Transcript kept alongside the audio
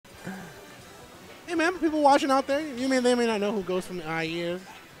man. People watching out there, they may not know who Ghost from the IE is.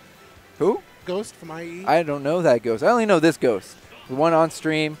 Who? Ghost from IE. I don't know that Ghost. I only know this Ghost. The one on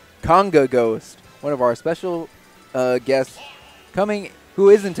stream, Kanga Ghost, one of our special guests coming, who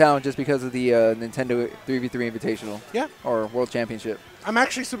is in town just because of the Nintendo 3v3 Invitational. Yeah. Or World Championship. I'm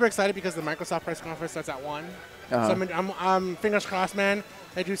actually super excited because the Microsoft press conference starts at 1. So I'm fingers crossed, man.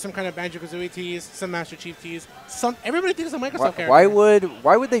 They do some kind of Banjo-Kazooie tease, some Master Chief tease. Everybody thinks it's a Microsoft character.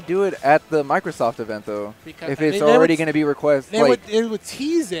 Why would they do it at the Microsoft event though? Because if it's already going to be requested, they would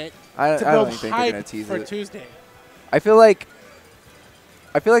tease it I to don't build think they're going hype to tease for it. Tuesday. I feel like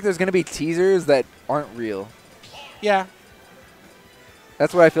there's going to be teasers that aren't real. Yeah.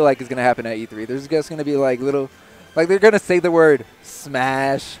 That's what I feel like is going to happen at E3. There's just going to be like little, like they're going to say the word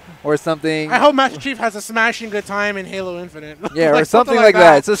Smash or something. I hope Master Chief has a smashing good time in Halo Infinite. Yeah, or something like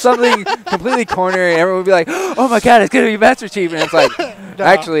that. So something completely corner, and everyone would be like, "Oh my God, it's gonna be Master Chief!" And it's like,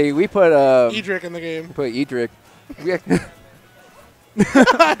 actually, we put Edric in the game. We put Edric. Yeah,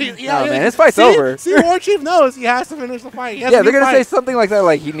 man, this fight's over. See, War Chief knows he has to finish the fight. Yeah, they're gonna say something like that,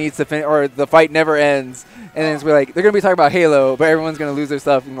 like he needs to finish, or the fight never ends, and then it's like they're gonna be talking about Halo, but everyone's gonna lose their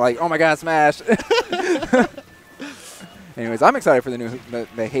stuff and like, "Oh my God, Smash!" Anyways, I'm excited for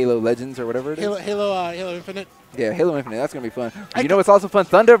the Halo Legends or whatever it is. Halo Infinite. Yeah, Halo Infinite. That's gonna be fun. You know, it's also fun.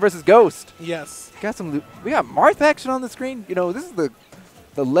 Thunda versus Ghost. Yes. We got Marth action on the screen. You know, this is the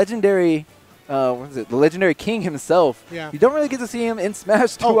legendary. What is it? The legendary king himself. Yeah. You don't really get to see him in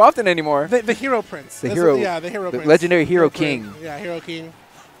Smash too often anymore. The Hero Prince. The hero Prince. Legendary Hero King. Yeah, Hero King.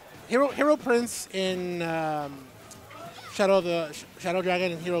 Hero Prince in Shadow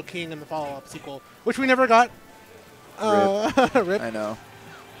Dragon and Hero King in the follow-up sequel, which we never got. Rip. I know.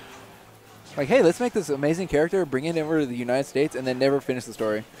 Like, hey, let's make this amazing character, bring it over to the United States, and then never finish the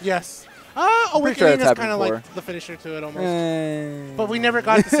story. Yes. Awakening is kind of like the finisher to it almost. But we never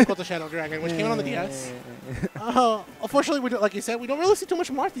got the sequel to Shadow Dragon, which came out on the DS. Unfortunately, like you said, we don't really see too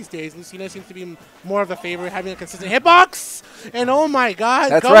much Marth these days. Lucina seems to be more of the favorite, having a consistent hitbox. And oh my God,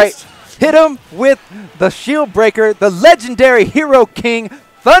 that's Ghost. Right. Hit him with the shield breaker, the legendary Hero King,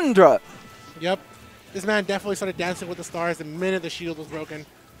 Thunda. Yep. This man definitely started dancing with the stars the minute the shield was broken.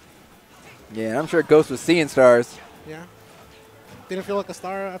 Yeah, I'm sure Ghost was seeing stars. Yeah. Didn't feel like a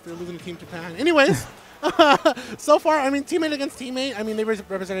star after losing to Team Japan. Anyways, so far, I mean, teammate against teammate, I mean, they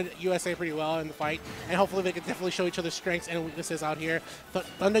represented USA pretty well in the fight, and hopefully they could definitely show each other's strengths and weaknesses out here.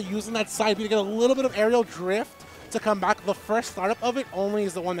 Thunda using that side B to get a little bit of aerial drift to come back. The first startup of it only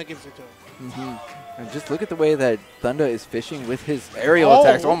is the one that gives it to him. And just look at the way that Thunda is fishing with his aerial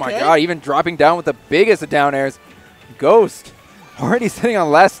attacks. Oh my God, even dropping down with the biggest of down airs. Ghost already sitting on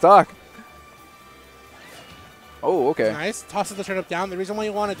last stock. Oh, okay. Nice. Tosses the turnip down. The reason why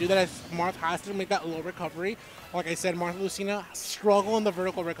you want to do that is Marth has to make that low recovery. Like I said, Marth and Lucina struggle in the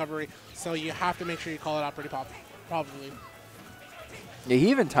vertical recovery, so you have to make sure you call it out pretty probably. Yeah, he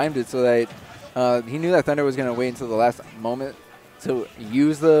even timed it so that he knew that Thunda was going to wait until the last moment to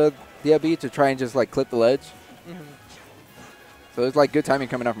use the up-B to try and just like clip the ledge. So it's like good timing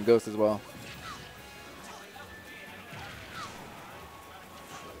coming out from Ghost as well.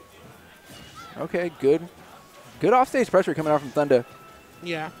 Okay, good Good offstage pressure coming out from Thunda.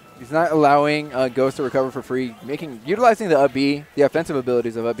 Yeah. He's not allowing Ghost to recover for free, utilizing the up-B, the offensive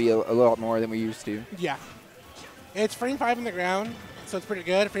abilities of up-B a lot more than we used to. Yeah. It's frame 5 in the ground, so it's pretty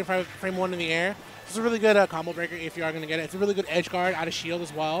good. Frame 5, frame 1 in the air. It's a really good combo breaker if you are going to get it. It's a really good edge guard out of shield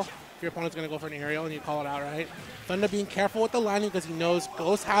as well. If your opponent's going to go for an aerial and you call it out, right? Thunda being careful with the landing because he knows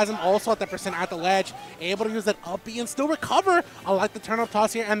Ghost has him also at that percent at the ledge, able to use that up-B and still recover. I like the turn-up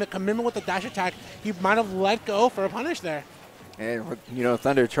toss here and the commitment with the dash attack. He might have let go for a punish there. And you know,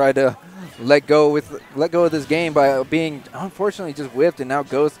 Thunda tried to let go of this game by being unfortunately just whipped, and now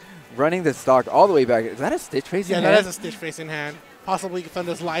Ghost running the stock all the way back. Is that a Stitch face in hand? Yeah, that is a Stitch face in hand. Possibly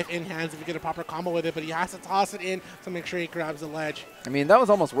Thunda's life in hands if you get a proper combo with it, but he has to toss it in to make sure he grabs the ledge. I mean, that was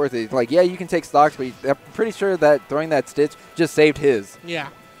almost worth it. Like, yeah, you can take stocks, but I'm pretty sure that throwing that Stitch just saved his. Yeah.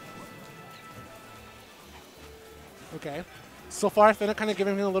 Okay. So far, Thunda kind of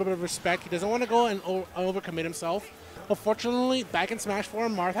giving him a little bit of respect. He doesn't want to go and overcommit himself. Unfortunately, back in Smash 4,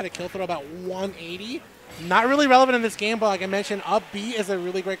 Marth had a kill throw about 180. Not really relevant in this game, but like I mentioned, up B is a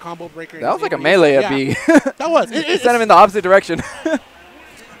really great combo breaker. That was like a melee up B. That was. It sent him in the opposite direction.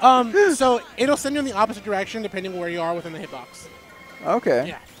 So it'll send you in the opposite direction depending where you are within the hitbox. Okay.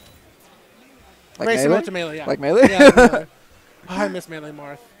 Yeah. Like very melee? similar to melee, yeah. Like melee? Yeah, melee. Oh, I miss melee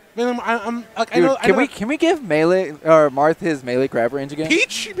Marth. Dude, can we give melee or Marth his melee grab range again?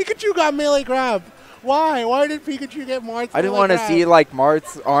 Pikachu got melee grab. Why? Why did Pikachu get Marth's I didn't want to see like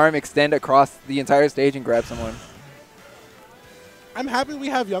Marth's arm extend across the entire stage and grab someone. I'm happy we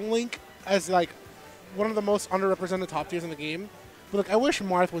have Young Link as like one of the most underrepresented top tiers in the game. But like, I wish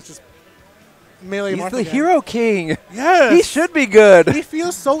Marth was just melee. He's Marth the again. hero king. Yes. He should be good. He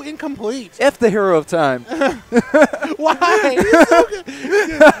feels so incomplete. F the hero of time. Why? He's so good.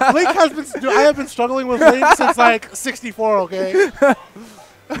 Link has been. I have been struggling with Link since like 64. Okay.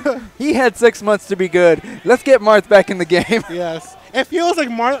 He had 6 months to be good. Let's get Marth back in the game. Yes. It feels like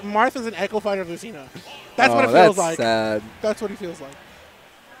Marth is an Echo Fighter of Lucina. That's what it feels like. Sad. That's what he feels like.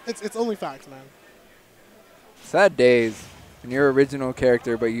 It's only facts, man. Sad days. When you're original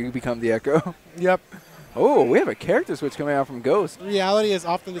character, but you become the Echo. Yep. Oh, we have a character switch coming out from Ghost. Reality is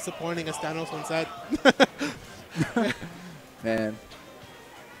often disappointing, as Thanos once said. Man.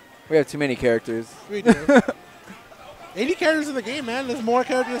 We have too many characters. We do. 80 characters in the game, man. There's more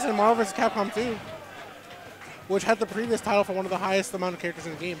characters than Marvel vs. Capcom 2, which had the previous title for one of the highest amount of characters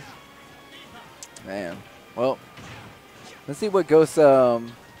in the game. Man. Well, let's see what Ghost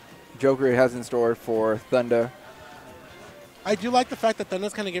Joker has in store for Thunda. I do like the fact that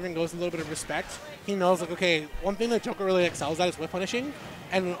Thunda's kind of giving Ghost a little bit of respect. He knows, like, okay, one thing that Joker really excels at is whip punishing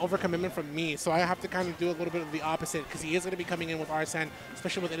and overcommitment from me. So I have to kind of do a little bit of the opposite because he is going to be coming in with Arsene,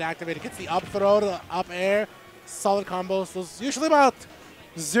 especially with it activated. Gets the up throw to the up air, solid combos. Those usually about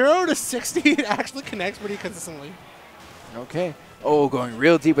 0 to 60. It actually connects pretty consistently. Okay. Oh, going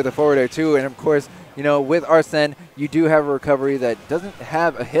real deep with the forward air, too. And, of course, you know, with Arsene, you do have a recovery that doesn't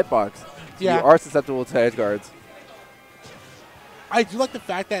have a hitbox. So Yeah. you are susceptible to edge guards. I do like the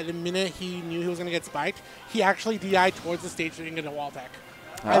fact that the minute he knew he was going to get spiked, he actually DI'd towards the stage so he can get a wall tech.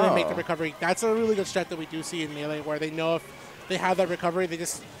 And then make the recovery. That's a really good strat that we do see in Melee, where they know if they have that recovery, they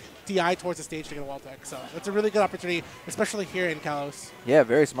just DI towards the stage to get a wall tech. So it's a really good opportunity, especially here in Kalos. Yeah,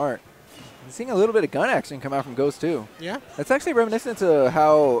 very smart. I'm seeing a little bit of gun action come out from Ghost, too. Yeah? That's actually reminiscent to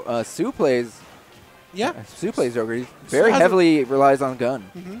how Sue plays. Yeah. Sue plays Joker. He very heavily relies on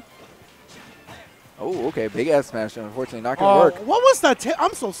gun. Mm-hmm. Oh, okay. Big ass smash. Unfortunately, not going to work. What was that tip?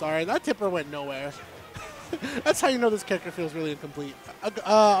 I'm so sorry. That tipper went nowhere. That's how you know this character feels really incomplete.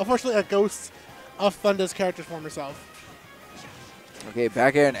 Unfortunately, a Ghost of Thunda's character's former self. Okay,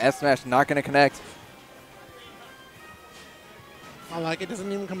 back air and S smash not going to connect. I like it.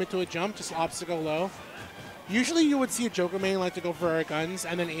 Doesn't even commit to a jump, just obstacle low. Usually you would see a Joker main like to go for guns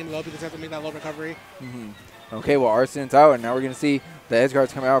and then aim low because they have to make that low recovery. Okay, well, Arsene's out, and now we're going to see the edge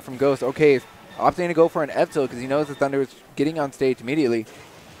guards coming out from Ghost. Okay, opting to go for an F tilt because he knows the Thunder is getting on stage immediately.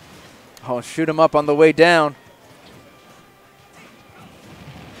 Oh, shoot him up on the way down.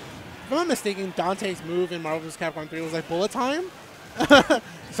 If I'm not mistaken, Dante's move in Marvel vs. Capcom 3 was like bullet time.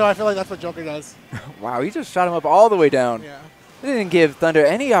 So I feel like that's what Joker does. Wow, he just shot him up all the way down. Yeah. They didn't give Thunder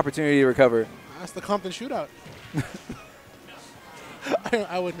any opportunity to recover. That's the Compton shootout.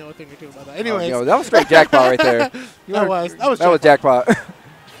 I would know a thing or two about that. Anyways. Yo, that was straight jackpot right there. That was jackpot.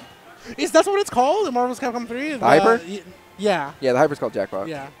 That's what it's called in Marvel vs. Capcom 3? The Hyper? Yeah. Yeah, the Hyper's called jackpot.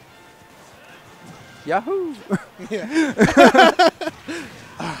 Yeah. Yahoo! Yeah.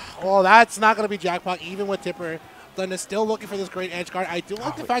 Well, that's not going to be jackpot, even with Tipper. Thunda's still looking for this great edge guard. I do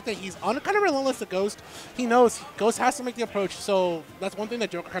like the fact that he's kind of relentless to Ghost. He knows Ghost has to make the approach, so that's one thing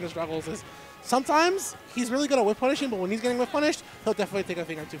that Joker kind of struggles is sometimes he's really good at whip punishing, but when he's getting whip punished, he'll definitely take a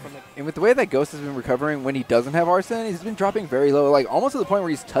thing or two from it. And with the way that Ghost has been recovering when he doesn't have Arsene, he's been dropping very low, like almost to the point where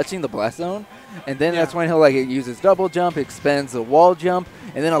he's touching the blast zone, and then that's when he'll like use his double jump, expends the wall jump,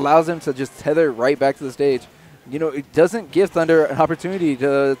 and then allows him to just tether right back to the stage. You know, it doesn't give Thunder an opportunity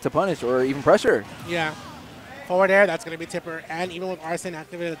to punish or even pressure. Yeah. Forward air, that's going to be Tipper. And even with Arsene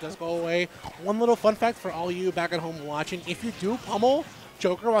activated, it does go away. One little fun fact for all you back at home watching, if you do pummel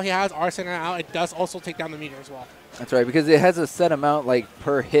Joker while he has Arsene out, it does also take down the meter as well. That's right, because it has a set amount like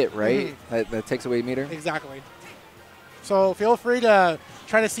per hit, right? That takes away meter. Exactly. So feel free to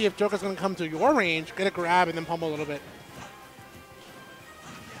try to see if Joker's going to come to your range, get a grab, and then pummel a little bit.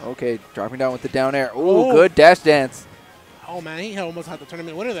 Okay, dropping down with the down air. Ooh, good dash dance. Oh, man, he almost had the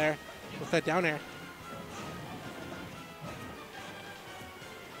tournament winner there with that down air.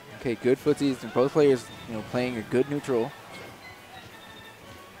 Okay, good footsies, and both players, you know, playing a good neutral.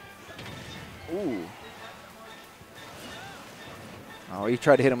 Ooh. Oh, he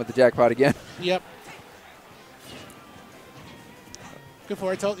tried to hit him with the jackpot again. Yep. Good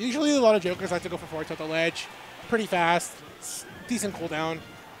forward tilt. Usually a lot of Jokers like to go for forward tilt the ledge. Pretty fast. Decent cooldown.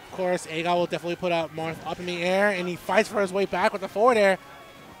 Of course, Aegon will definitely put out Marth up in the air, and he fights for his way back with the forward air.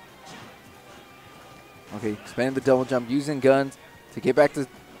 Okay, expanding the double jump, using guns to get back to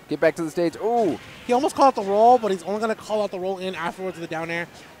the stage. Ooh. He almost called out the roll, but he's only going to call out the roll in afterwards with the down air.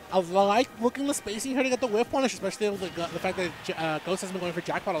 I like looking the spacing here to get the whiff punish, especially with the fact that Ghost has been going for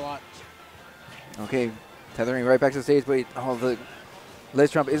jackpot a lot. Okay, tethering right back to the stage, but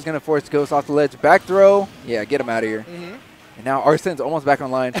Ledge trump is going to force Ghost off the ledge. Back throw. Yeah, get him out of here. And now Arsen's almost back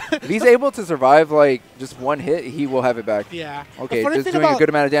online. If he's able to survive like just one hit, he will have it back. Yeah. Okay, just doing a good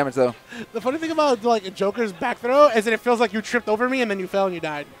amount of damage though. The funny thing about like a Joker's back throw is that it feels like you tripped over me and then you fell and you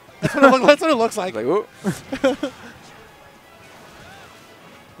died. That's what it looks like.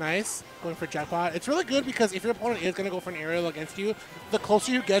 Nice. Going for jackpot. It's really good because if your opponent is going to go for an aerial against you, the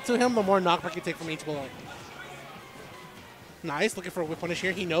closer you get to him, the more knockback you take from each bullet. Nice. Looking for a whip punish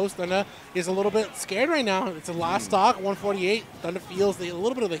here. He knows Thunda is a little bit scared right now. It's a last stock, 148. Thunda feels a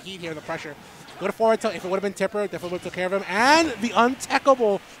little bit of the heat here, the pressure. Go to forward tilt. If it would have been Tipper, definitely would have took care of him. And the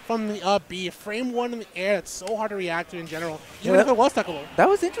untechable from the up B. Frame one in the air. That's so hard to react to in general, even if it was techable. That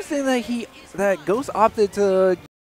was interesting that Ghost opted to